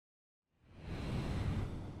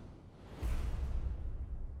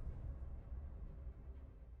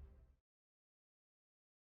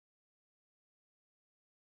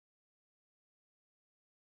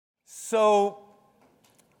So,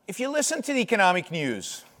 if you listen to the economic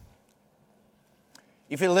news,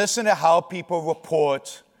 if you listen to how people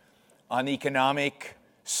report on the economic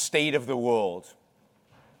state of the world,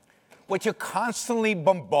 what you're constantly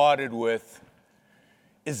bombarded with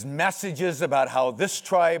is messages about how this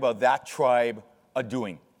tribe or that tribe are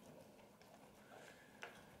doing.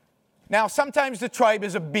 Now, sometimes the tribe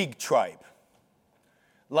is a big tribe.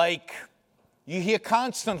 Like, you hear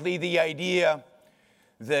constantly the idea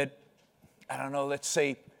that, I don't know, let's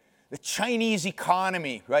say the Chinese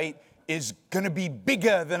economy, right, is going to be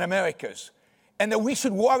bigger than America's. And that we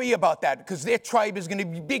should worry about that because their tribe is going to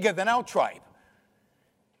be bigger than our tribe.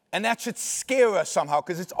 And that should scare us somehow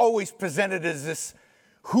because it's always presented as this,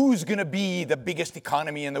 who's going to be the biggest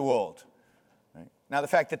economy in the world? Right? Now, the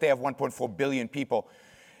fact that they have 1.4 billion people,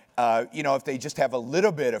 if they just have a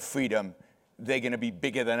little bit of freedom, they're going to be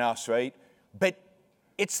bigger than us, right? But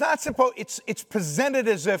it's not supposed, it's presented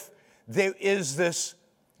as if there is this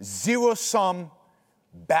zero-sum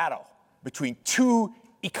battle between two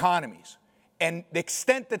economies. And the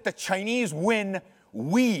extent that the Chinese win,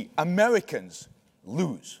 we, Americans,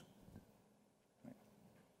 lose.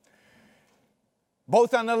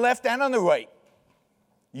 Both on the left and on the right,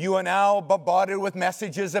 you are now bombarded with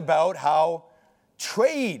messages about how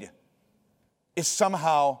trade is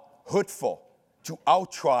somehow hurtful to our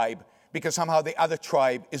tribe because somehow the other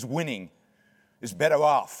tribe is winning, is better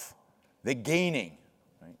off, they're gaining.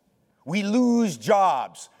 Right? We lose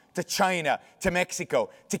jobs to China, to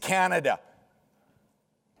Mexico, to Canada.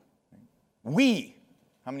 We,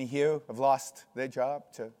 how many here have lost their job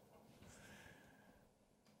to?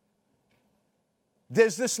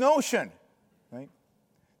 There's this notion, right,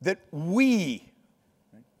 that we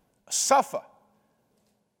suffer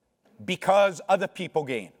because other people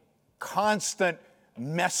gain. Constant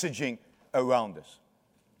messaging around us.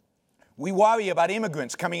 We worry about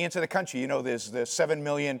immigrants coming into the country. You know, there's 7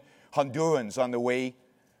 million Hondurans on the way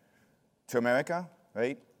to America,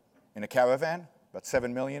 right, in a caravan, about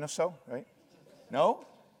 7 million or so, right? No?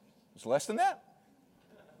 It's less than that?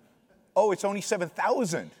 Oh, it's only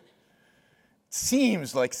 7,000.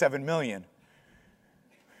 Seems like 7 million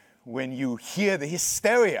when you hear the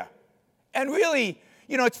hysteria. And really,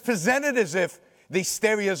 it's presented as if the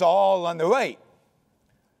hysteria is all on the right.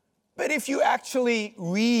 But if you actually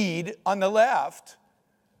read on the left,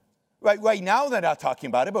 right now they're not talking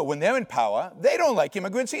about it, but when they're in power, they don't like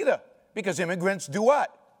immigrants either. Because immigrants do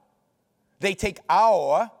what? They take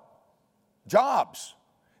our jobs.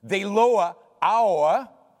 They lower our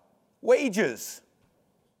wages.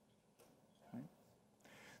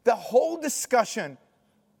 The whole discussion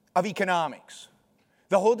of economics,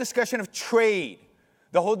 the whole discussion of trade,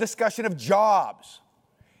 the whole discussion of jobs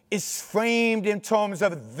is framed in terms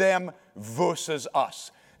of them versus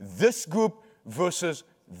us. This group versus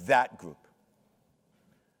that group.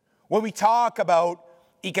 When we talk about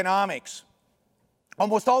economics,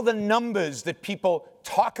 almost all the numbers that people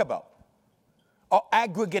talk about are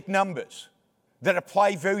aggregate numbers that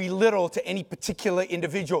apply very little to any particular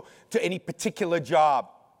individual, to any particular job.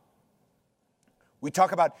 We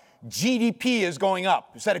talk about GDP is going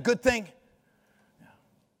up. Is that a good thing?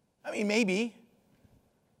 I mean, maybe.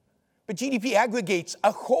 But GDP aggregates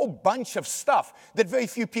a whole bunch of stuff that very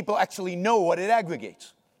few people actually know what it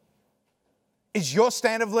aggregates. Is your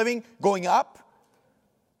standard of living going up?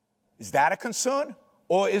 Is that a concern?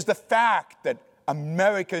 Or is the fact that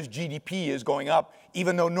America's GDP is going up,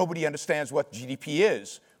 even though nobody understands what GDP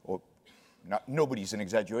is, or not, nobody's an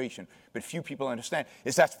exaggeration, but few people understand,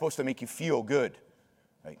 is that supposed to make you feel good?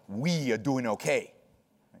 Right? We are doing okay.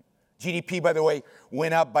 Right? GDP, by the way,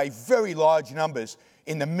 went up by very large numbers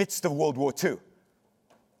in the midst of World War II,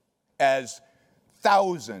 as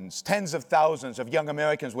thousands, tens of thousands of young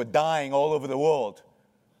Americans were dying all over the world,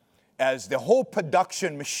 as the whole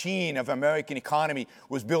production machine of American economy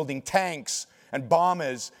was building tanks and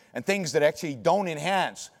bombers and things that actually don't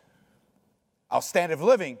enhance our standard of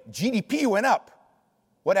living. GDP went up.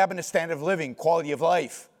 What happened to standard of living, quality of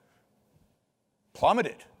life?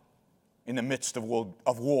 Plummeted in the midst of war,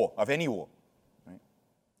 of any war. Right?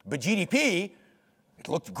 But GDP, it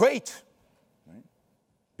looked great. Right?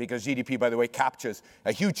 Because GDP, by the way, captures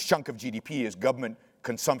a huge chunk of GDP is government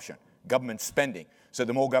consumption, government spending. So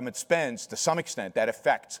the more government spends, to some extent, that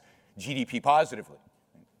affects GDP positively.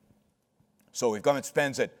 So if government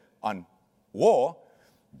spends it on war,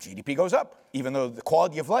 GDP goes up, even though the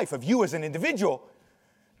quality of life of you as an individual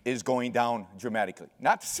is going down dramatically.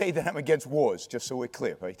 Not to say that I'm against wars, just so we're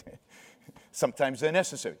clear, right? Sometimes they're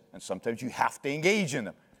necessary, and sometimes you have to engage in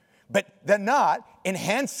them. But they're not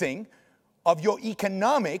enhancing of your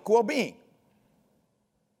economic well-being.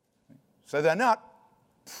 So they're not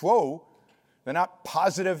they're not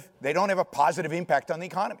positive, they don't have a positive impact on the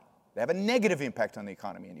economy. They have a negative impact on the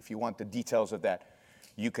economy. And if you want the details of that,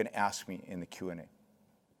 you can ask me in the Q&A.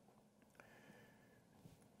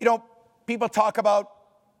 You know, people talk about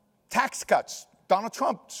tax cuts. Donald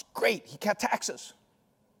Trump's great. He cut taxes.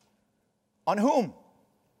 On whom?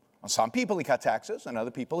 On some people he cut taxes, on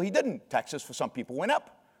other people he didn't. Taxes for some people went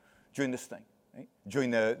up during this thing, right?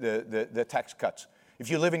 During the tax cuts. If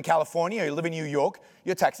you live in California or you live in New York,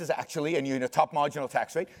 your taxes actually, and you're in a top marginal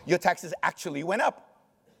tax rate, your taxes actually went up.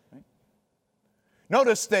 Right?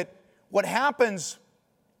 Notice that what happens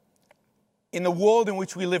in the world in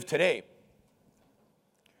which we live today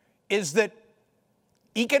is that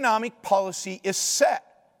economic policy is set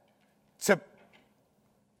to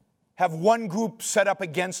have one group set up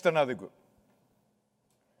against another group.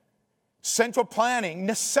 Central planning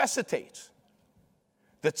necessitates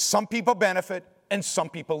that some people benefit and some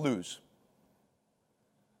people lose.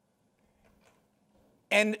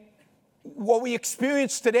 And what we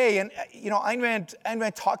experience today, and you know, Ayn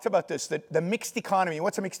Rand talked about this, that the mixed economy.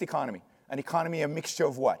 What's a mixed economy? An economy, a mixture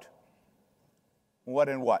of what? What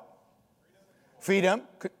and what? Freedom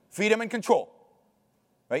and control,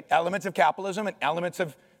 right? Elements of capitalism and elements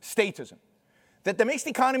of statism. That the mixed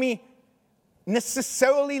economy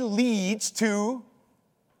necessarily leads to,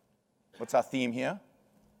 what's our theme here?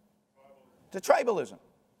 To tribalism.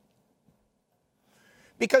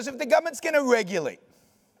 Because if the government's going to regulate,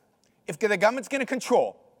 if the government's going to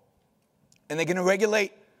control, and they're going to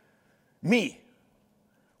regulate me,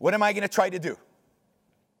 what am I going to try to do?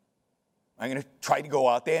 I'm going to try to go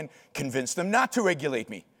out there and convince them not to regulate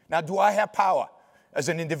me. Now, do I have power as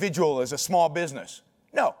an individual, as a small business?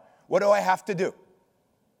 No. What do I have to do?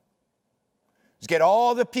 Is get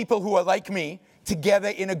all the people who are like me together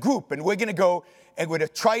in a group, and we're going to go and we're going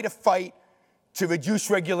to try to fight to reduce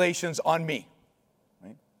regulations on me.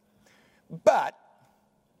 Right? But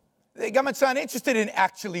the government's not interested in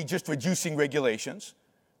actually just reducing regulations.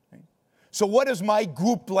 Right? So what does my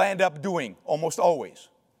group land up doing almost always?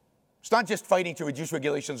 It's not just fighting to reduce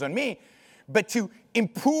regulations on me, but to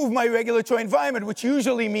improve my regulatory environment, which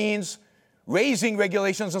usually means raising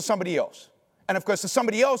regulations on somebody else. And of course,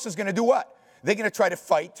 somebody else is going to do what? They're going to try to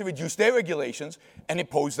fight to reduce their regulations and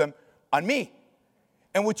impose them on me.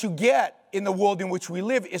 And what you get in the world in which we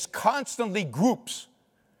live is constantly groups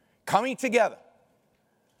coming together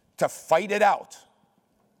to fight it out.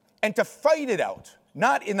 And to fight it out,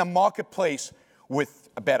 not in the marketplace with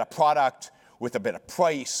a better product, with a better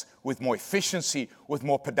price, with more efficiency, with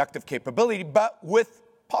more productive capability, but with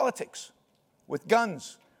politics, with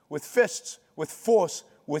guns, with fists, with force,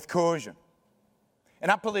 with coercion.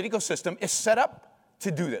 And our political system is set up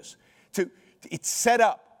to do this. It's set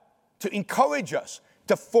up to encourage us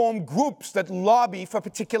to form groups that lobby for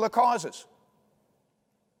particular causes.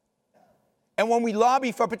 And when we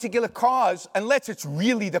lobby for a particular cause, unless it's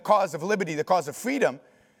really the cause of liberty, the cause of freedom,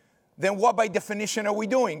 then what by definition are we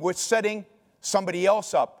doing? We're setting somebody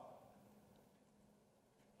else up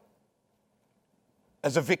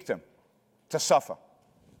as a victim to suffer.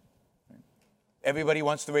 Everybody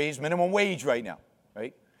wants to raise minimum wage right now,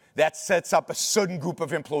 right? That sets up a certain group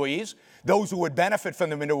of employees, those who would benefit from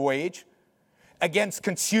the minimum wage, against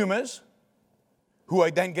consumers who are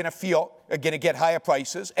then going to get higher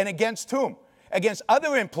prices, and against whom? Against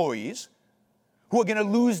other employees who are going to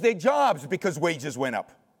lose their jobs because wages went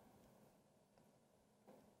up.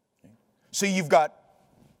 So you've got,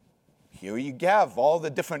 here you have all the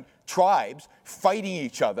different tribes fighting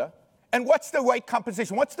each other. And what's the right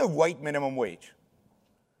composition? What's the right minimum wage?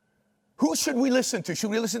 Who should we listen to?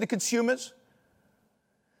 Should we listen to consumers?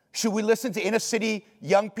 Should we listen to inner city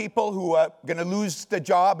young people who are going to lose their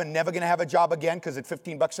job and never going to have a job again because at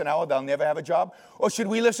 $15 an hour they'll never have a job? Or should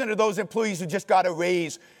we listen to those employees who just got a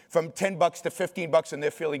raise from $10 to $15 and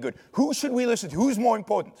they're feeling good? Who should we listen to? Who's more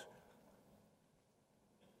important?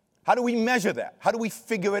 How do we measure that? How do we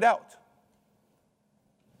figure it out?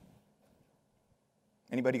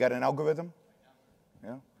 Anybody got an algorithm?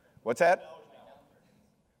 Yeah. What's that?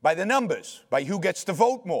 By the numbers. By who gets to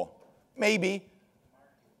vote more. Maybe.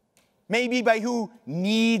 Maybe by who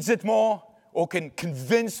needs it more or can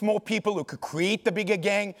convince more people who could create the bigger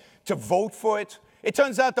gang to vote for it. It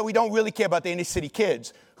turns out that we don't really care about the inner city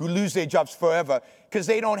kids who lose their jobs forever because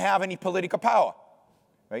they don't have any political power,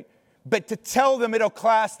 right? But to tell the middle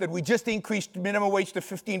class that we just increased minimum wage to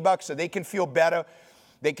 $15 so they can feel better,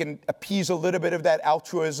 they can appease a little bit of that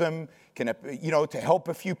altruism, to help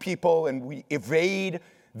a few people, and we evade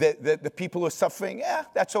the people who are suffering,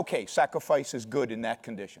 that's okay. Sacrifice is good in that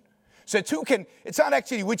condition. So it's not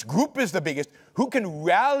actually which group is the biggest, who can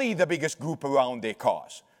rally the biggest group around their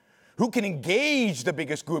cause, who can engage the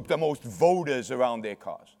biggest group, the most voters around their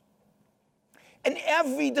cause. And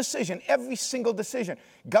every decision, every single decision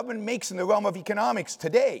government makes in the realm of economics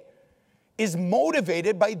today is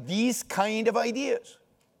motivated by these kind of ideas.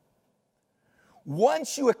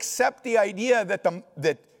 Once you accept the idea that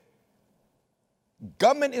that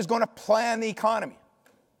government is going to plan the economy,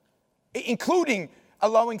 including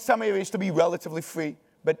allowing some areas to be relatively free,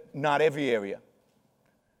 but not every area,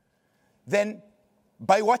 then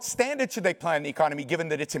by what standard should they plan the economy, given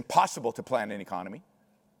that it's impossible to plan an economy?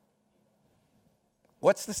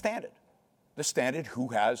 What's the standard? The standard: who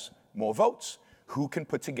has more votes? Who can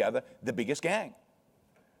put together the biggest gang?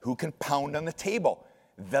 Who can pound on the table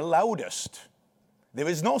the loudest? There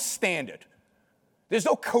is no standard. There's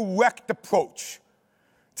no correct approach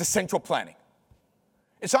to central planning.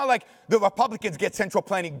 It's not like the Republicans get central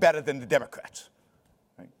planning better than the Democrats.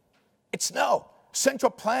 Right? It's no. Central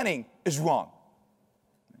planning is wrong.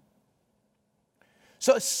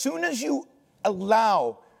 So as soon as you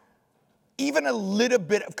allow even a little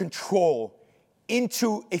bit of control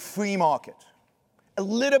into a free market, a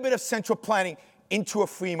little bit of central planning into a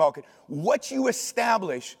free market, what you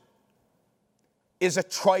establish is a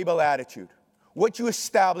tribal attitude. What you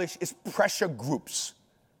establish is pressure groups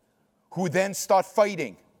who then start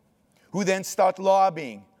fighting, who then start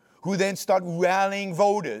lobbying, who then start rallying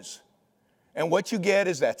voters. And what you get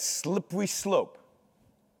is that slippery slope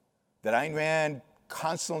that Ayn Rand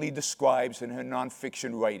constantly describes in her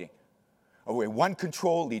nonfiction writing, where one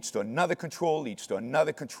control leads to another control, leads to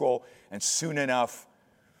another control, and soon enough,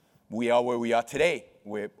 we are where we are today,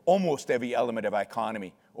 where almost every element of our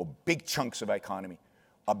economy, or big chunks of our economy,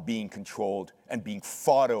 are being controlled and being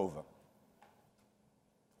fought over.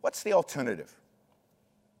 What's the alternative?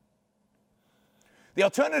 The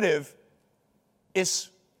alternative is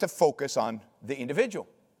to focus on the individual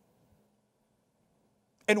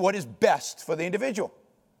and what is best for the individual.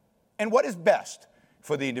 And what is best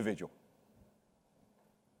for the individual?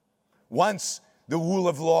 Once the rule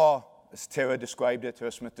of law, as Tara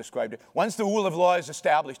Smith described it, once the rule of law is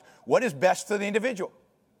established, what is best for the individual?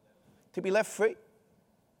 To be left free.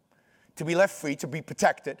 To be left free, to be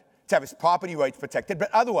protected, to have his property rights protected, but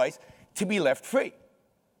otherwise to be left free.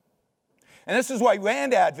 And this is why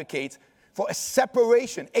Rand advocates for a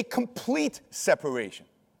separation, a complete separation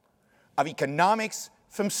of economics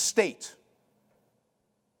from state.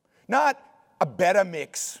 Not a better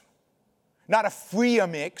mix, not a freer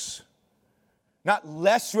mix, not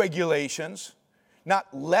less regulations, not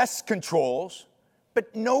less controls,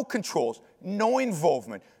 but no controls, no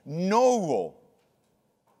involvement, no role.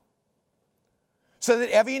 So that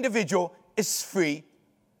every individual is free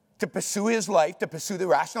to pursue his life, to pursue the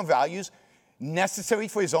rational values necessary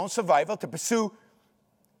for his own survival, to pursue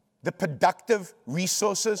the productive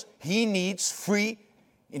resources he needs free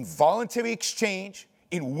in voluntary exchange,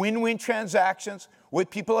 in win-win transactions where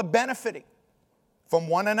people are benefiting from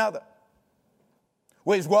one another.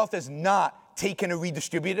 Where his wealth is not taken and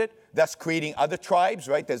redistributed, thus creating other tribes,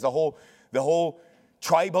 right? There's the whole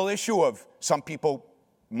tribal issue of some people,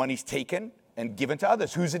 money's taken and given to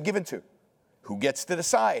others. Who's it given to? Who gets to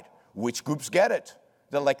decide? Which groups get it?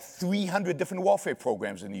 There are like 300 different welfare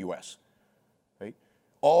programs in the U.S., right?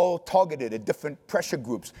 All targeted at different pressure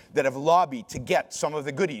groups that have lobbied to get some of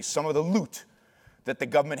the goodies, some of the loot that the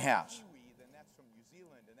government has.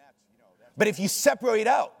 But if you separate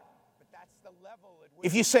out,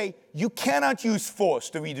 if you say you cannot use force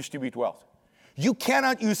to redistribute wealth, you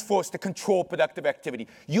cannot use force to control productive activity,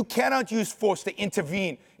 you cannot use force to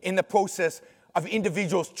intervene in the process of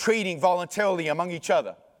individuals trading voluntarily among each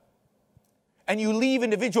other, and you leave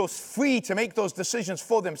individuals free to make those decisions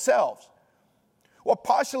for themselves, well,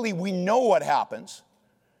 partially we know what happens,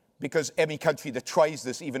 because any country that tries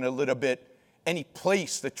this even a little bit, any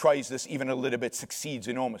place that tries this even a little bit succeeds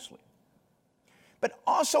enormously. But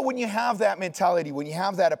also when you have that mentality, when you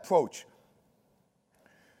have that approach,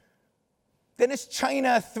 then is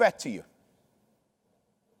China a threat to you?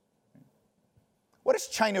 What does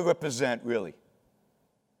China represent, really?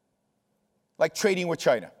 Like trading with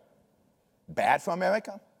China. Bad for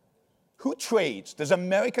America? Who trades? Does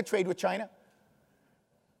America trade with China?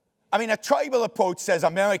 I mean, a tribal approach says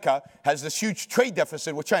America has this huge trade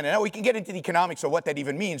deficit with China. Now, we can get into the economics of what that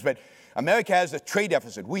even means, but America has a trade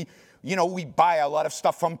deficit. We buy a lot of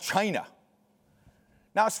stuff from China.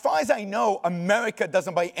 Now, as far as I know, America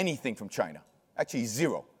doesn't buy anything from China. Actually,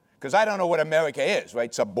 zero. Because I don't know what America is, right?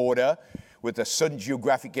 It's a border with a certain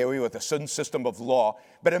geographic area, with a certain system of law.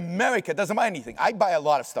 But America doesn't buy anything. I buy a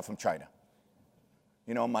lot of stuff from China.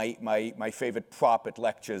 You know, my favorite prop at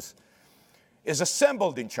lectures is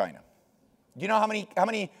assembled in China. Do you know how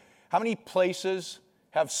many places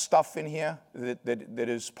have stuff in here that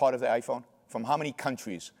is part of the iPhone? From how many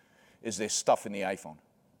countries is there stuff in the iPhone?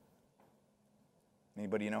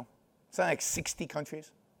 Anybody know? Something like 60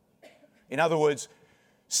 countries. In other words,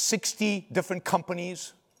 60 different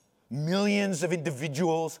companies, millions of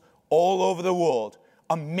individuals all over the world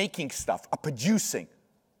are making stuff, are producing.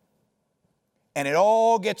 And it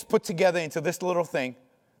all gets put together into this little thing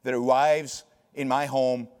that arrives in my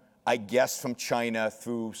home, I guess from China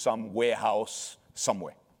through some warehouse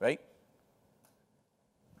somewhere, right?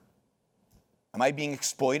 Am I being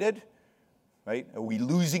exploited? Right? Are we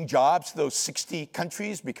losing jobs to those 60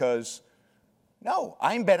 countries? Because, no,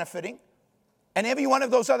 I'm benefiting. And every one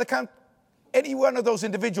of those any one of those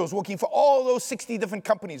individuals working for all those 60 different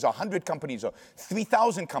companies, or 100 companies, or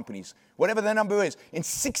 3,000 companies, whatever the number is, in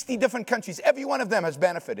 60 different countries, every one of them has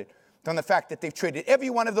benefited from the fact that they've traded. Every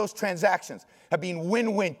one of those transactions have been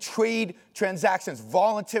win-win trade transactions,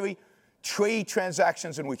 voluntary trade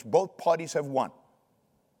transactions in which both parties have won.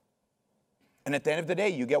 And at the end of the day,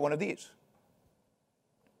 you get one of these.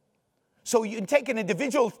 So you can take an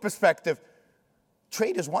individual perspective.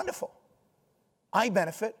 Trade is wonderful. I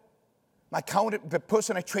benefit. The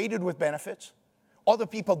person I traded with benefits. Other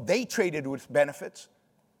people they traded with benefits.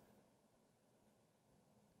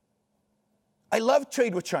 I love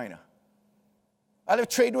trade with China. I love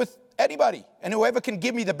trade with anybody. And whoever can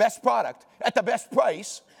give me the best product at the best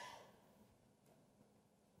price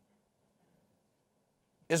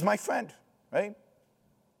is my friend, right?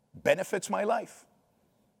 Benefits my life.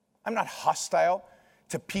 I'm not hostile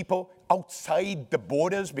to people outside the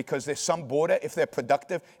borders because there's some border if they're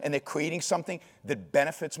productive and they're creating something that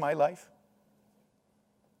benefits my life.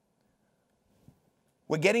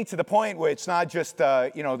 We're getting to the point where it's not just,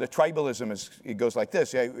 the tribalism it goes like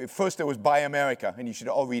this. First it was Buy America, and you should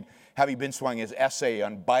all read Harry Binswanger's essay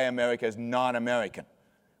on Buy America as non-American.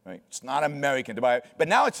 Right? It's not American to buy, but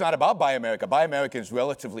now it's not about Buy America. Buy America is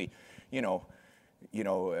relatively,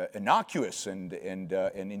 innocuous and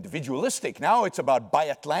individualistic. Now it's about Buy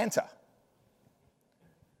Atlanta.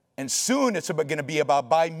 And soon it's going to be about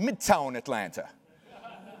Buy Midtown Atlanta.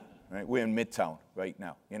 Right? We're in Midtown right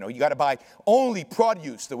now. You got to buy only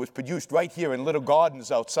produce that was produced right here in little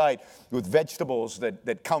gardens outside with vegetables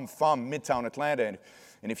that come from Midtown Atlanta.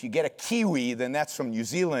 And if you get a kiwi, then that's from New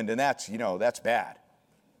Zealand, and that's bad.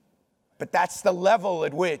 But that's the level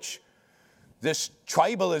at which this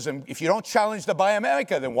tribalism, if you don't challenge the Buy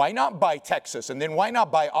America, then why not buy Texas? And then why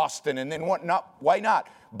not buy Austin? And then why not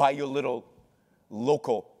buy your little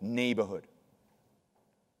local neighborhood?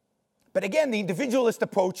 But again, the individualist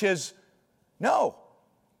approach is, no,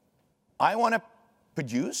 I want to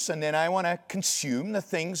produce and then I want to consume the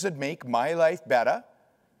things that make my life better,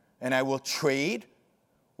 and I will trade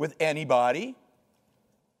with anybody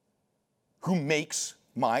who makes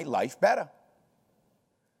my life better.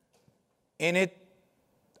 I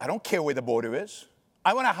don't care where the border is.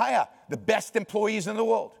 I want to hire the best employees in the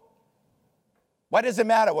world. Why does it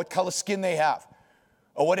matter what color skin they have,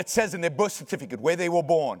 or what it says in their birth certificate, where they were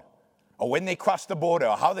born, or when they crossed the border,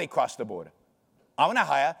 or how they crossed the border? I want to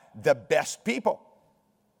hire the best people.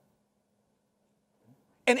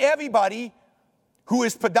 And everybody who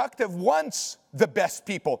is productive wants the best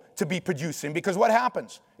people to be producing, because what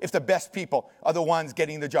happens if the best people are the ones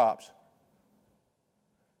getting the jobs?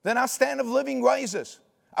 Then our standard of living rises.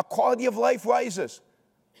 Our quality of life rises.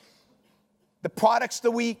 The products that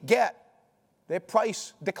we get, their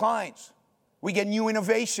price declines. We get new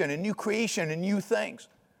innovation and new creation and new things.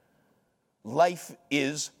 Life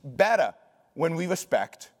is better when we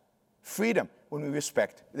respect freedom, when we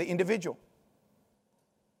respect the individual.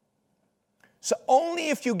 So only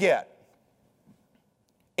if you get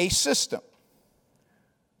a system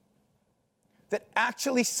that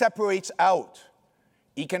actually separates out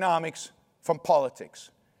economics from politics.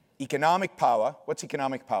 Economic power, what's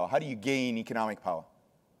economic power? How do you gain economic power?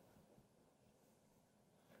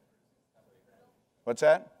 What's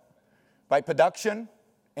that? By production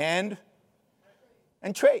and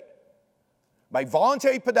trade. By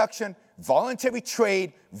voluntary production, voluntary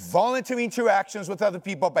trade, voluntary interactions with other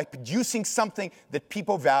people, by producing something that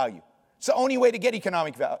people value. It's the only way to get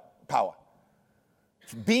economic power.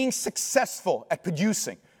 Being successful at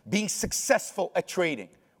producing, being successful at trading.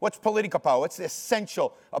 What's political power? What's the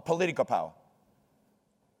essential of political power?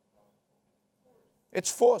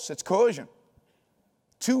 It's force, it's coercion.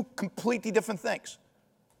 Two completely different things.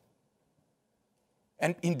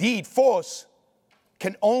 And indeed, force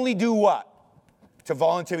can only do what? To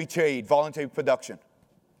voluntary trade, voluntary production.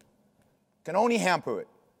 Can only hamper it.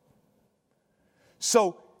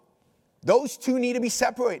 So those two need to be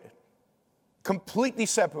separated. Completely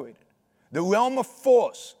separated. The realm of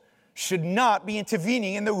force should not be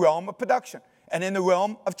intervening in the realm of production and in the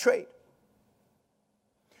realm of trade.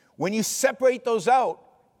 When you separate those out,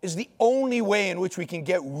 is the only way in which we can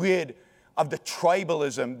get rid of the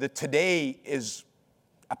tribalism that today is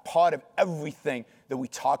a part of everything that we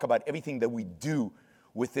talk about, everything that we do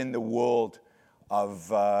within the world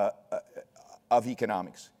of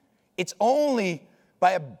economics. It's only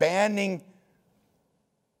by abandoning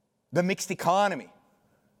the mixed economy.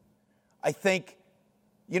 I think,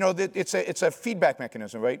 that it's a feedback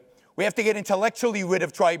mechanism, right? We have to get intellectually rid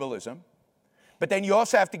of tribalism, but then you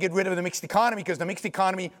also have to get rid of the mixed economy because the mixed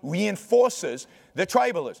economy reinforces the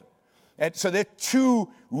tribalism. And so there are two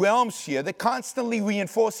realms here that constantly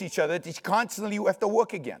reinforce each other, that you constantly have to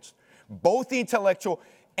work against, both the intellectual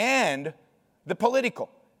and the political.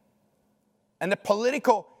 And the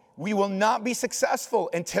political, we will not be successful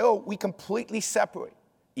until we completely separate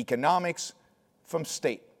economics from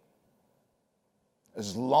state.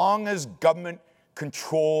 As long as government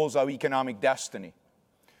controls our economic destiny,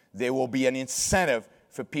 there will be an incentive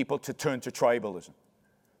for people to turn to tribalism.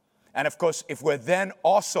 And of course, if we're then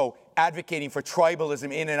also advocating for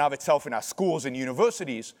tribalism in and of itself in our schools and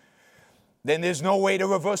universities, then there's no way to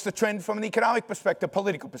reverse the trend from an economic perspective,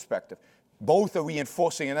 political perspective. Both are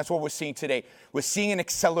reinforcing, and that's what we're seeing today. We're seeing an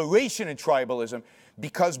acceleration in tribalism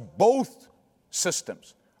because both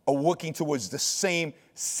systems are working towards the same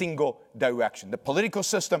single direction. The political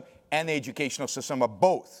system and the educational system are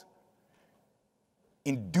both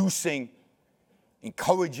inducing,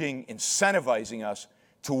 encouraging, incentivizing us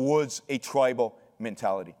towards a tribal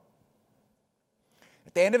mentality.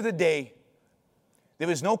 At the end of the day, there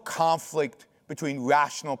is no conflict between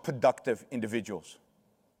rational, productive individuals.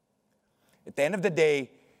 At the end of the day,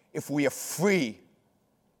 if we are free,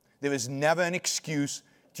 there is never an excuse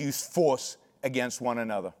to use force against one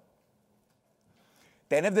another. At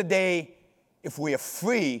the end of the day, if we are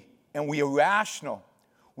free and we are rational,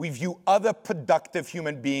 we view other productive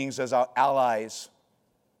human beings as our allies,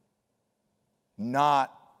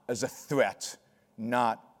 not as a threat,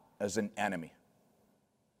 not as an enemy.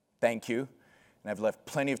 Thank you. And I've left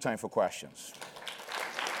plenty of time for questions.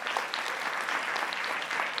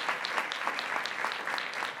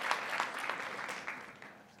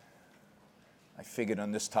 I figured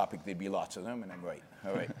on this topic there'd be lots of them, and I'm right.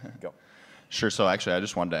 All right, go. Sure. So actually, I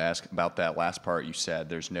just wanted to ask about that last part. You said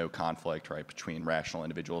there's no conflict, right, between rational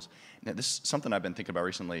individuals. Now, this is something I've been thinking about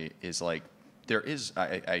recently is like, there is,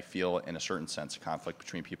 I feel, in a certain sense, a conflict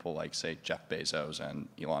between people like, say, Jeff Bezos and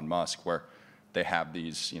Elon Musk, where they have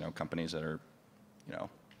these, companies that are,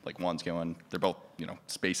 like one's going, they're both,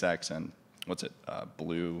 SpaceX and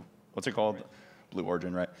Blue, what's it called? Blue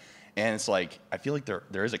Origin, right? And it's like, I feel like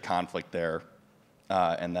there is a conflict there,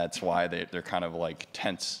 and that's why they're kind of like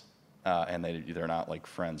tense, and they're not like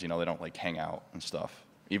friends, they don't like hang out and stuff,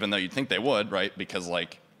 even though you'd think they would, right? Because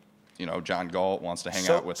like, John Galt wants to hang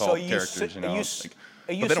out with all the characters, but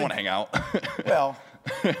they don't want to hang out. Well,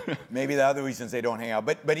 maybe the other reasons they don't hang out.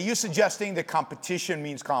 But are you suggesting that competition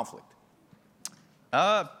means conflict?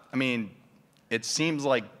 I mean, it seems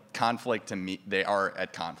like conflict to me, they are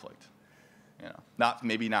at conflict.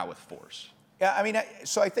 Maybe not with force. Yeah, I mean,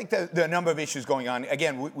 so I think that there are a number of issues going on.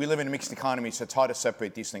 Again, we live in a mixed economy, so it's hard to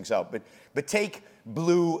separate these things out. But take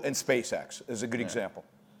Blue and SpaceX as a good example.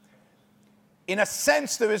 In a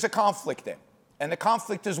sense, there is a conflict there. And the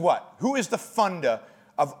conflict is what? Who is the funder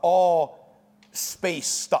of all space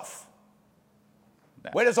stuff?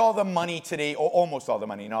 Where does all the money today, or almost all the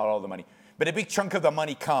money, not all the money, but a big chunk of the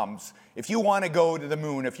money comes? If you want to go to the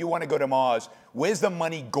moon, if you want to go to Mars, where's the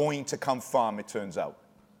money going to come from, it turns out?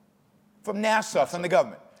 From NASA, from the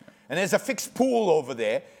government. And there's a fixed pool over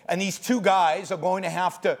there, and these two guys are going to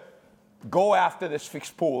have to go after this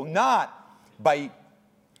fixed pool, not by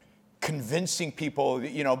convincing people,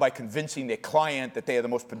 by convincing their client that they are the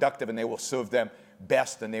most productive and they will serve them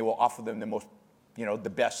best and they will offer them the most, the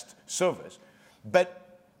best service,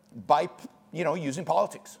 but by, using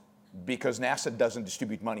politics, because NASA doesn't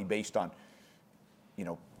distribute money based on,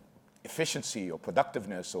 efficiency or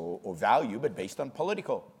productiveness or value, but based on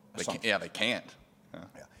political assumptions. They can't. Yeah.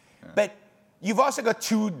 But you've also got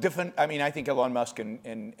two different, I think Elon Musk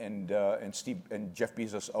and Jeff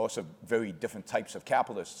Bezos are also very different types of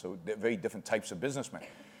capitalists, so they're very different types of businessmen.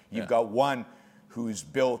 You've got one who's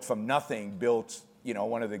built from nothing,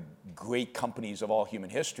 one of the great companies of all human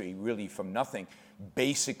history, really from nothing,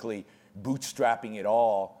 basically bootstrapping it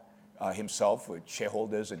all himself with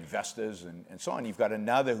shareholders and investors and so on. You've got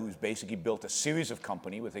another who's basically built a series of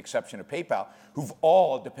companies, with the exception of PayPal, who've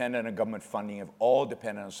all depended on government funding, have all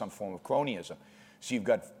depended on some form of cronyism. So you've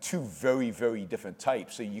got two very, very different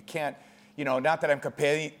types. So you can't, not that I'm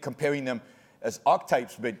comparing them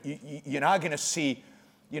archetypes, but you're not going to see,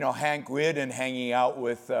 Hank Reardon hanging out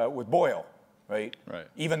with Boyle, right? Right.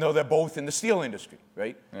 Even though they're both in the steel industry,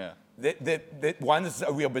 right? Yeah. That one's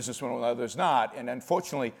a real businessman, and the other's not. And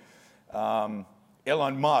unfortunately,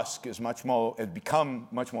 Elon Musk has become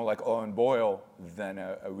much more like Owen Boyle than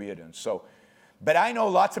a Reardon. So, but I know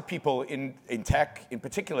lots of people in tech, in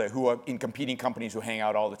particular, who are in competing companies who hang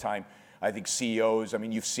out all the time. I think CEOs. I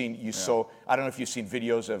mean, saw. I don't know if you've seen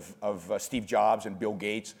videos of Steve Jobs and Bill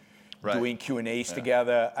Gates doing Q&As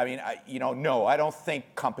together. I mean, no, I don't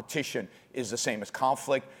think competition is the same as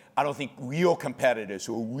conflict. I don't think real competitors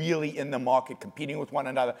who are really in the market competing with one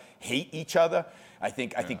another hate each other. I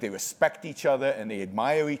think they respect each other and they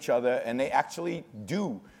admire each other, and they actually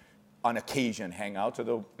do, on occasion, hang out.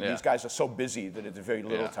 Although these guys are so busy that it's very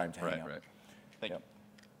little time to hang out. Right. Thank you.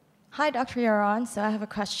 Hi, Dr. Yaron. So I have a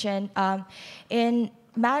question. In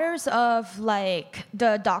matters of like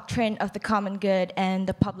the doctrine of the common good and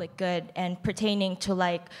the public good, and pertaining to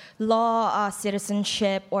like law,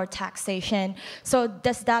 citizenship, or taxation, so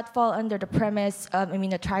does that fall under the premise of, a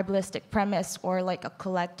tribalistic premise, or like a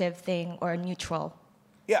collective thing, or neutral?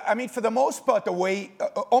 Yeah, I mean, for the most part,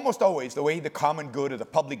 almost always, the way the common good or the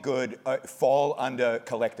public good fall under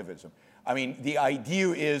collectivism. I mean, the idea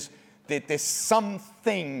is that there's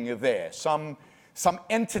something there, some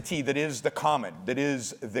entity that is the common, that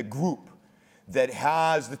is the group, that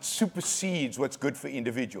supersedes what's good for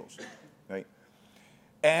individuals, right?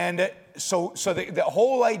 And so the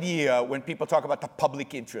whole idea, when people talk about the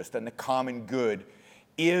public interest and the common good,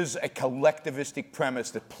 is a collectivistic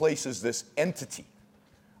premise that places this entity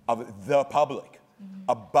of the public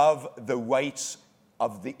above the rights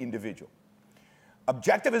of the individual.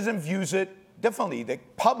 Objectivism views it differently. The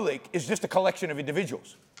public is just a collection of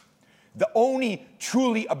individuals. The only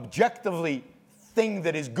truly objectively thing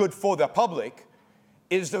that is good for the public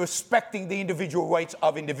is the respecting the individual rights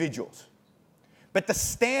of individuals. But the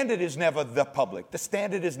standard is never the public. The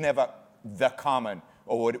standard is never the common,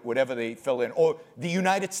 or whatever they fill in, or the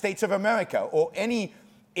United States of America, or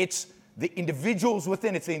it's the individuals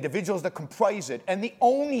within, it's the individuals that comprise it. And the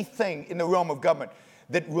only thing in the realm of government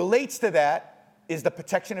that relates to that is the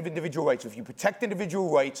protection of individual rights. If you protect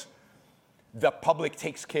individual rights, the public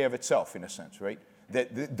takes care of itself, in a sense, right?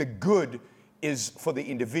 The good is for the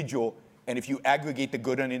individual, and if you aggregate the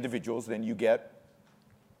good on individuals, then you get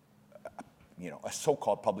a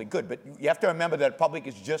so-called public good. But you have to remember that public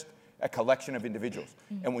is just a collection of individuals.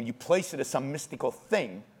 Mm-hmm. And when you place it as some mystical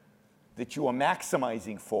thing that you are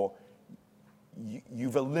maximizing for,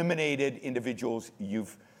 you've eliminated individuals, you're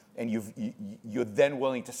then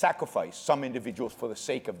willing to sacrifice some individuals for the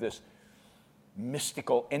sake of this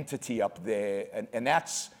mystical entity up there, and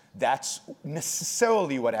that's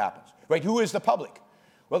necessarily what happens, right? Who is the public?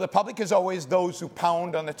 Well, the public is always those who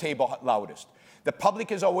pound on the table loudest. The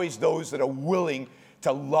public is always those that are willing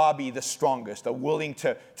to lobby the strongest, are willing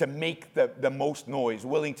to make the most noise,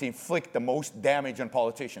 willing to inflict the most damage on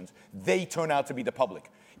politicians. They turn out to be the public.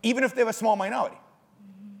 Even if they're a small minority,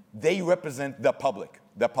 they represent the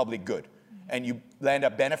public good. And you end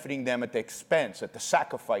up benefiting them at the expense, at the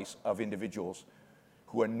sacrifice of individuals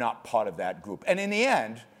who are not part of that group. And in the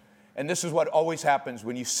end, and this is what always happens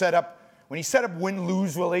when you set up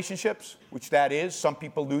win-lose relationships, which that is, some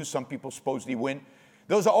people lose, some people supposedly win,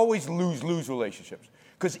 those are always lose-lose relationships.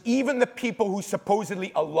 Because even the people who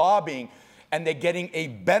supposedly are lobbying and they're getting a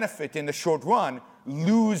benefit in the short run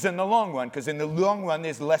lose in the long run, because in the long run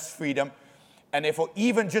there's less freedom, and therefore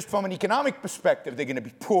even just from an economic perspective they're going to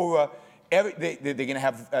be poorer. They're going to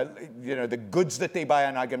have, the goods that they buy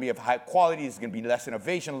are not going to be of high quality. There's going to be less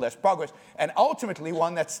innovation, less progress, and ultimately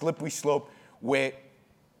one that slippery slope where,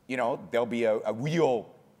 there'll be a real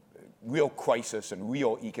crisis and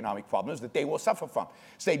real economic problems that they will suffer from.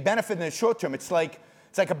 So they benefit in the short term. It's like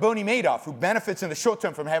a Bernie Madoff who benefits in the short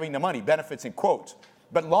term from having the money, benefits in quotes,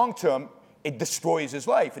 but long term it destroys his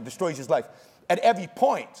life. It destroys his life at every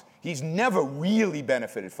point. He's never really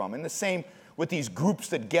benefited from. And the same with these groups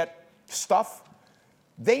that get stuff.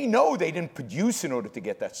 They know they didn't produce in order to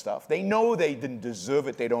get that stuff. They know they didn't deserve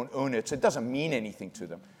it. They don't earn it. So it doesn't mean anything to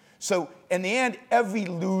them. So in the end, every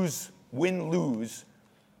win-lose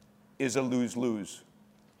is a lose-lose,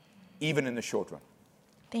 even in the short run.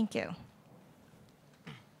 Thank you.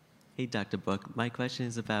 Hey, Dr. Brook. My question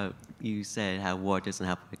is about, you said how war doesn't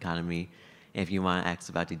help the economy. If you want to ask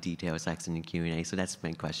about the details, ask in the Q&A. So that's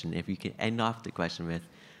my question. If you can end off the question with,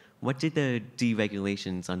 what did the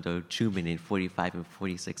deregulations under Truman in 45 and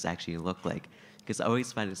 46 actually look like? Because I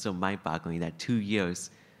always find it so mind-boggling that 2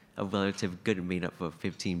 years of relative good made up for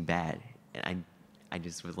 15 bad. And I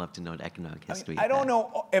just would love to know the economic history. I don't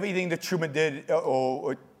know everything that Truman did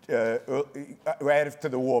or right after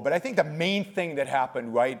the war. But I think the main thing that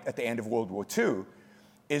happened right at the end of World War II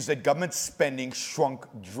is that government spending shrunk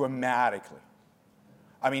dramatically.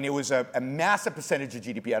 I mean, it was a massive percentage of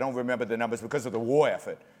GDP. I don't remember the numbers because of the war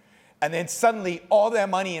effort. And then suddenly, all their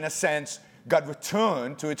money, in a sense, got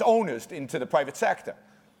returned to its owners into the private sector.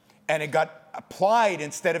 And it got applied,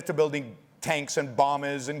 instead of to building tanks and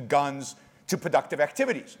bombers and guns, to productive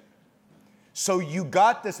activities. So you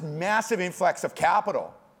got this massive influx of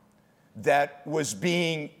capital that was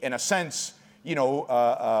being, in a sense,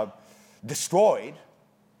 destroyed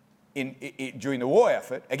during the war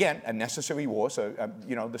effort. Again, a necessary war, so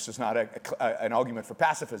this is not an argument for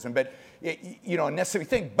pacifism, but a necessary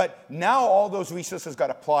thing. But now all those resources got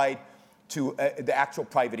applied to the actual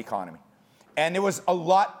private economy. And there was a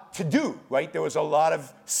lot to do, right? There was a lot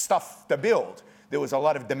of stuff to build. There was a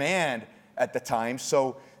lot of demand at the time,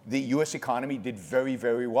 so the US economy did very,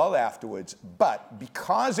 very well afterwards. But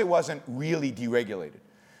because it wasn't really deregulated,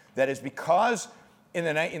 that is, because in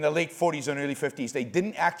the late 40s and early 50s, they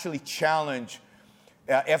didn't actually challenge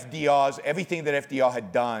everything that FDR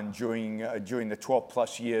had done during the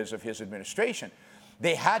 12-plus years of his administration.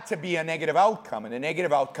 They had to be a negative outcome, and the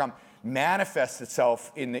negative outcome manifests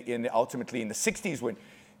itself ultimately in the 60s, when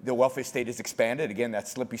the welfare state is expanded. Again, that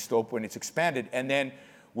slippery slope when it's expanded, and then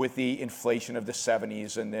with the inflation of the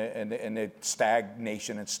 70s and the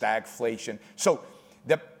stagnation and stagflation. So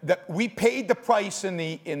we paid the price in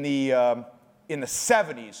the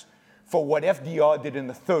 70s for what FDR did in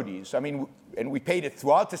the 30s. I mean, and we paid it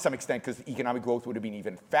throughout to some extent, because economic growth would have been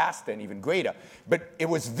even faster and even greater. But it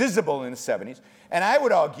was visible in the 70s. And I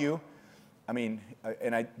would argue, and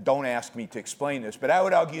don't ask me to explain this, but I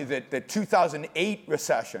would argue that the 2008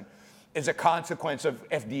 recession is a consequence of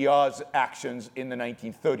FDR's actions in the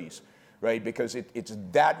 1930s, right? Because it's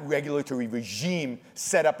that regulatory regime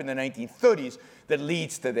set up in the 1930s that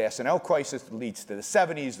leads to the S&L crisis, that leads to the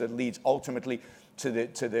 70s, that leads ultimately to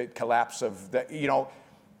the collapse of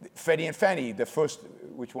Freddie and Fannie. The first,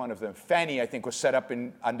 which one of them? Fannie, I think, was set up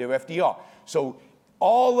under FDR. So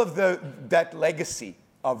all of that legacy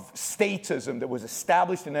of statism that was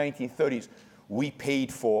established in the 1930s, we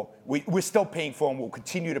paid for. We're still paying for, and we'll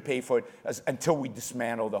continue to pay for it until we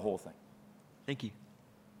dismantle the whole thing. Thank you.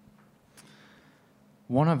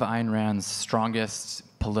 One of Ayn Rand's strongest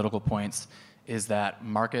political points is that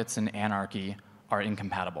markets and anarchy are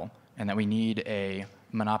incompatible, and that we need a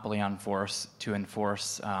monopoly on force to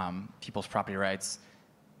enforce people's property rights,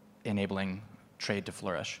 enabling trade to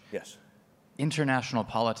flourish. Yes. International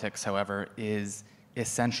politics, however, is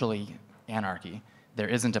essentially anarchy. There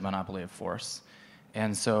isn't a monopoly of force.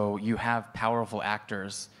 And so you have powerful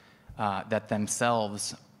actors that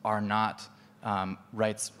themselves are not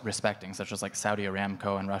rights respecting, such as like Saudi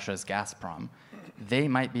Aramco and Russia's Gazprom. They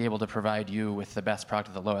might be able to provide you with the best product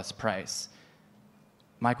at the lowest price.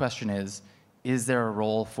 My question is there a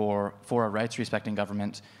role for a rights respecting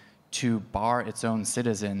government to bar its own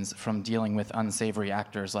citizens from dealing with unsavory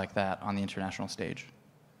actors like that on the international stage?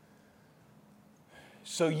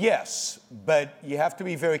 So yes, but you have to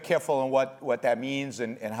be very careful on what that means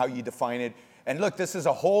and how you define it. And look, this is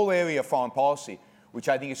a whole area of foreign policy, which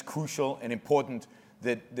I think is crucial and important,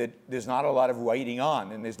 that there's not a lot of writing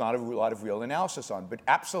on, and there's not a lot of real analysis on, but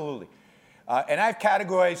absolutely. And I've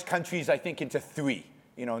categorized countries, I think, into three,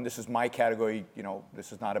 and this is my category,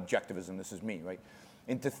 this is not objectivism, this is me, right?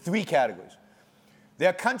 Into three categories. There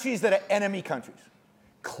are countries that are enemy countries,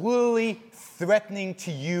 clearly threatening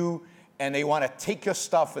to you, and they want to take your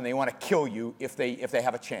stuff and they want to kill you if they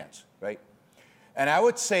have a chance, right? And I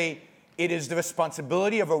would say it is the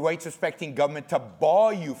responsibility of a rights-respecting government to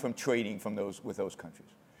bar you from trading with those countries.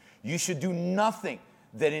 You should do nothing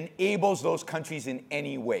that enables those countries in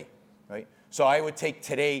any way, right? So I would take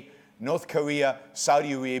today North Korea,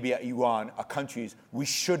 Saudi Arabia, Iran are countries we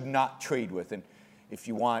should not trade with. And if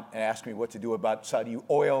you want and ask me what to do about Saudi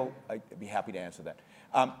oil, I'd be happy to answer that.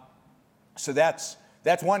 So that's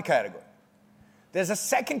one category. There's a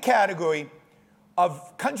second category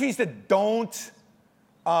of countries that don't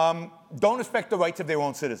respect the rights of their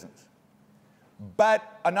own citizens,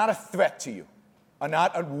 but are not a threat to you, are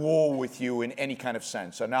not at war with you in any kind of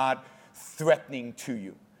sense, are not threatening to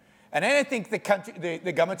you. And then I think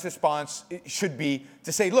the government's response should be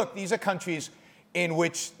to say, look, these are countries in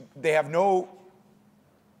which they have no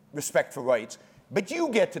respect for rights, but you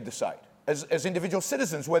get to decide as individual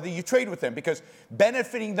citizens whether you trade with them, because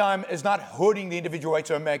benefiting them is not hurting the individual rights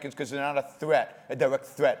of Americans, because they're not a direct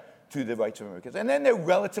threat to the rights of Americans. And then there are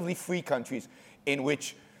relatively free countries in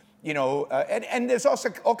which And there's also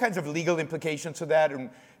all kinds of legal implications to that, and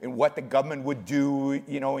what the government would do,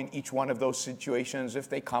 in each one of those situations if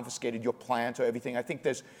they confiscated your plant or everything. I think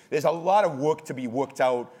there's a lot of work to be worked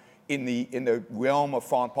out in the realm of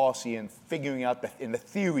foreign policy and figuring out in the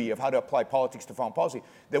theory of how to apply politics to foreign policy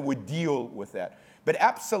that would deal with that. But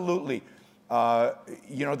absolutely,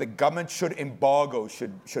 the government should embargo,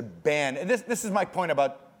 should ban. And this is my point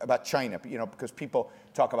about China, because people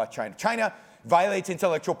talk about China. China violates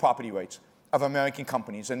intellectual property rights of American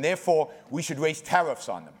companies, and therefore we should raise tariffs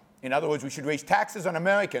on them. In other words, we should raise taxes on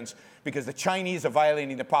Americans because the Chinese are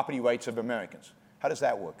violating the property rights of Americans. How does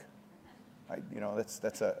that work? Right?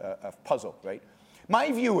 That's a puzzle, right?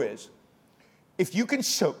 My view is, if you can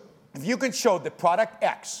show that product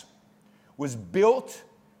X was built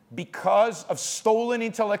because of stolen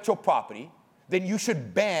intellectual property, then you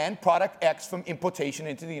should ban product X from importation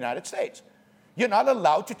into the United States. You're not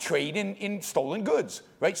allowed to trade in stolen goods,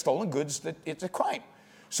 right? Stolen goods, it's a crime.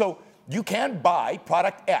 So you can't buy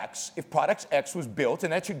product X if product X was built,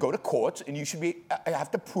 and that should go to courts, and you should have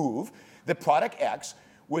to prove that product X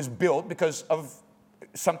was built because of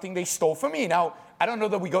something they stole from me. Now, I don't know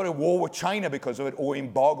that we go to war with China because of it or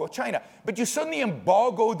embargo China, but you certainly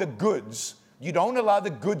embargo the goods. You don't allow the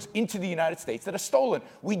goods into the United States that are stolen.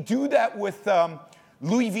 We do that with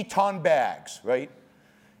Louis Vuitton bags, right?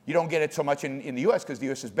 You don't get it so much in the US because the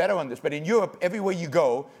US is better on this, but in Europe, everywhere you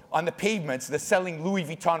go, on the pavements, they're selling Louis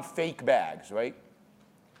Vuitton fake bags, right?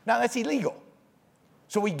 Now, that's illegal.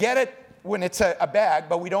 So we get it when it's a bag,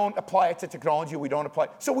 but we don't apply it to technology,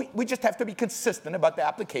 So we just have to be consistent about the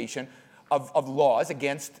application of laws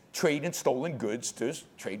against trade in stolen goods to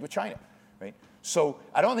trade with China, right? So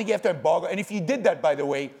I don't think you have to embargo, and if you did that, by the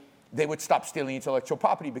way, they would stop stealing intellectual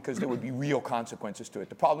property because there would be real consequences to it.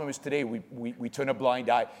 The problem is today we turn a blind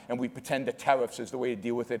eye and we pretend that tariffs is the way to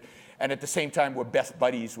deal with it. And at the same time, we're best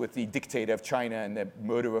buddies with the dictator of China and the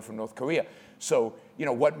murderer from North Korea. So,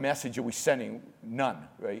 what message are we sending? None,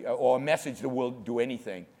 right? Or a message that will do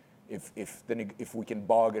anything if we can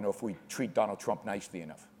bargain or if we treat Donald Trump nicely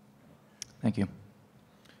enough. Thank you.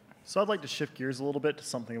 So I'd like to shift gears a little bit to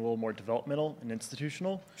something a little more developmental and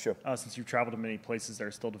institutional. Sure. Since you've traveled to many places that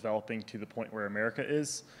are still developing to the point where America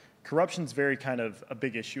is, corruption's very kind of a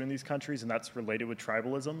big issue in these countries, and that's related with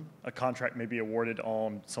tribalism. A contract may be awarded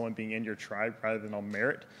on someone being in your tribe rather than on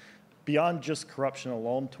merit. Beyond just corruption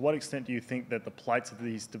alone, to what extent do you think that the plights of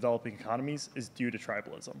these developing economies is due to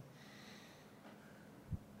tribalism?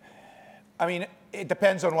 I mean, it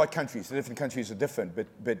depends on what countries. The different countries are different,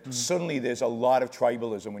 but certainly there's a lot of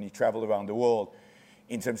tribalism when you travel around the world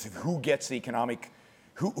in terms of who gets the economic,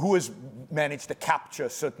 who has managed to capture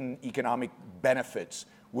certain economic benefits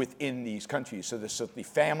within these countries. So there's certainly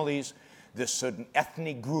families, there's certain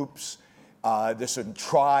ethnic groups, there's certain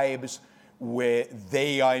tribes where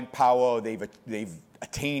they are in power, they've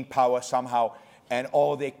attained power somehow, and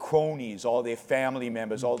all their cronies, all their family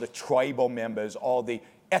members, all the tribal members, all the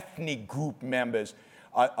ethnic group members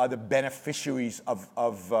are the beneficiaries of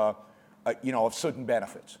certain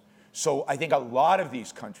benefits. So I think a lot of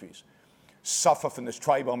these countries suffer from this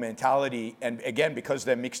tribal mentality, and again, because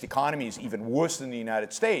they're mixed economies, even worse than the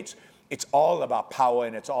United States, it's all about power,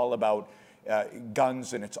 and it's all about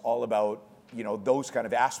guns, and it's all about those kind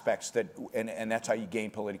of aspects and that's how you gain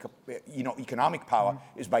economic power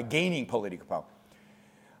is by gaining political power.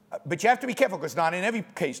 But you have to be careful because not in every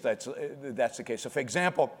case that's the case. So, for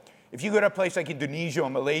example, if you go to a place like Indonesia or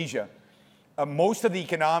Malaysia, most of the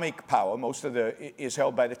economic power, is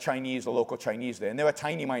held by the Chinese, the local Chinese there, and they're a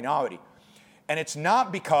tiny minority. And it's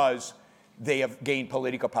not because they have gained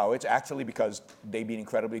political power. It's actually because they've been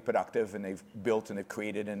incredibly productive, and they've built and they've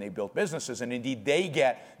created and they've built businesses. And indeed,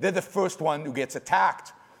 they're the first one who gets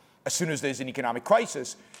attacked as soon as there's an economic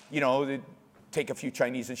crisis. They take a few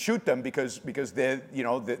Chinese and shoot them because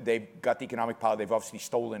they've got the economic power. They've obviously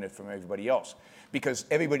stolen it from everybody else because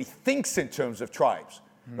everybody thinks in terms of tribes,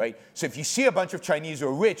 right? So if you see a bunch of Chinese who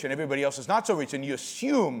are rich and everybody else is not so rich, and you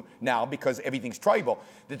assume now, because everything's tribal,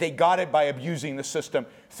 that they got it by abusing the system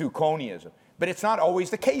through cronyism. But it's not always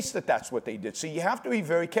the case that that's what they did. So you have to be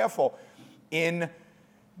very careful in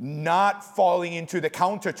not falling into the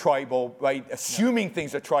counter-tribal, right? Assuming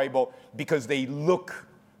things are tribal because they look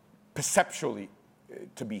perceptually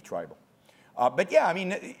to be tribal. But yeah, I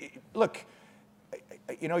mean, look,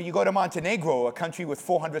 you go to Montenegro, a country with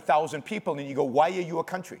 400,000 people, and you go, why are you a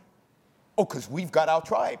country? Oh, because we've got our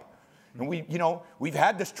tribe. And we've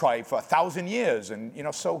had this tribe for 1,000 years, and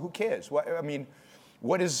so who cares? Why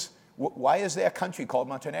is there a country called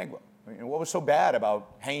Montenegro? What was so bad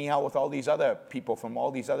about hanging out with all these other people from all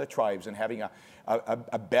these other tribes and having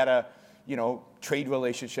a better, trade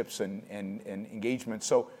relationships and engagement?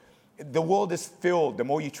 So the world is filled, the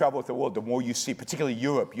more you travel with the world, the more you see, particularly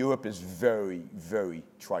Europe. Europe is very, very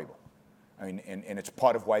tribal. I mean, and it's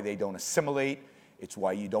part of why they don't assimilate. It's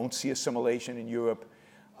why you don't see assimilation in Europe.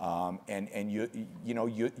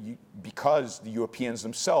 Because the Europeans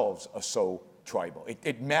themselves are so tribal.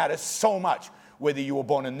 It matters so much whether you were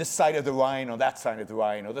born on this side of the Rhine or that side of the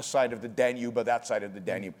Rhine, or this side of the Danube or that side of the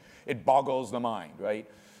Danube. It boggles the mind, right?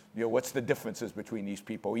 What's the differences between these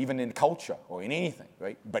people, even in culture or in anything,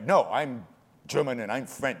 right? But no, I'm German and I'm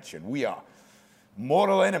French, and we are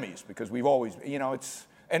mortal enemies because we've always, it's,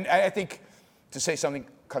 and I think, to say something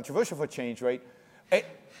controversial for change, right?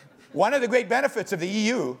 One of the great benefits of the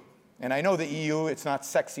EU, and I know the EU, it's not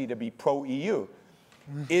sexy to be pro-EU,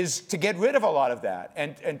 is to get rid of a lot of that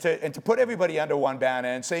and to put everybody under one banner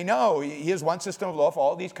and say, no, here's one system of law for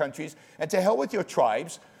all these countries, and to hell with your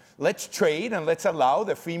tribes. Let's trade and let's allow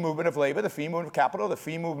the free movement of labor, the free movement of capital, the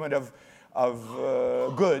free movement of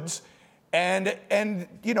goods, and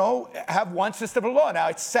have one system of law. Now,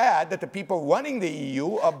 it's sad that the people running the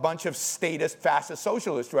EU are a bunch of statist, fascist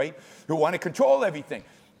socialists, right, who want to control everything.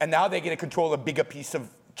 And now they're going to control a bigger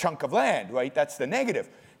chunk of land, right? That's the negative.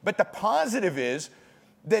 But the positive is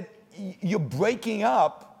that you're breaking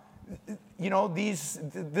up,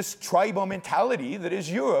 this tribal mentality that is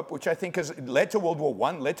Europe, which I think has led to World War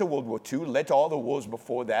I, led to World War II, led to all the wars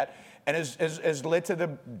before that, and has led to the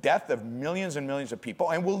death of millions and millions of people,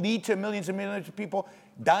 and will lead to millions and millions of people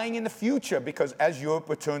dying in the future, because as Europe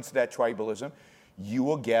returns to that tribalism,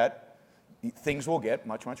 things will get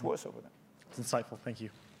much, much worse over there. It's insightful. Thank you.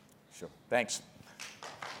 Sure. Thanks.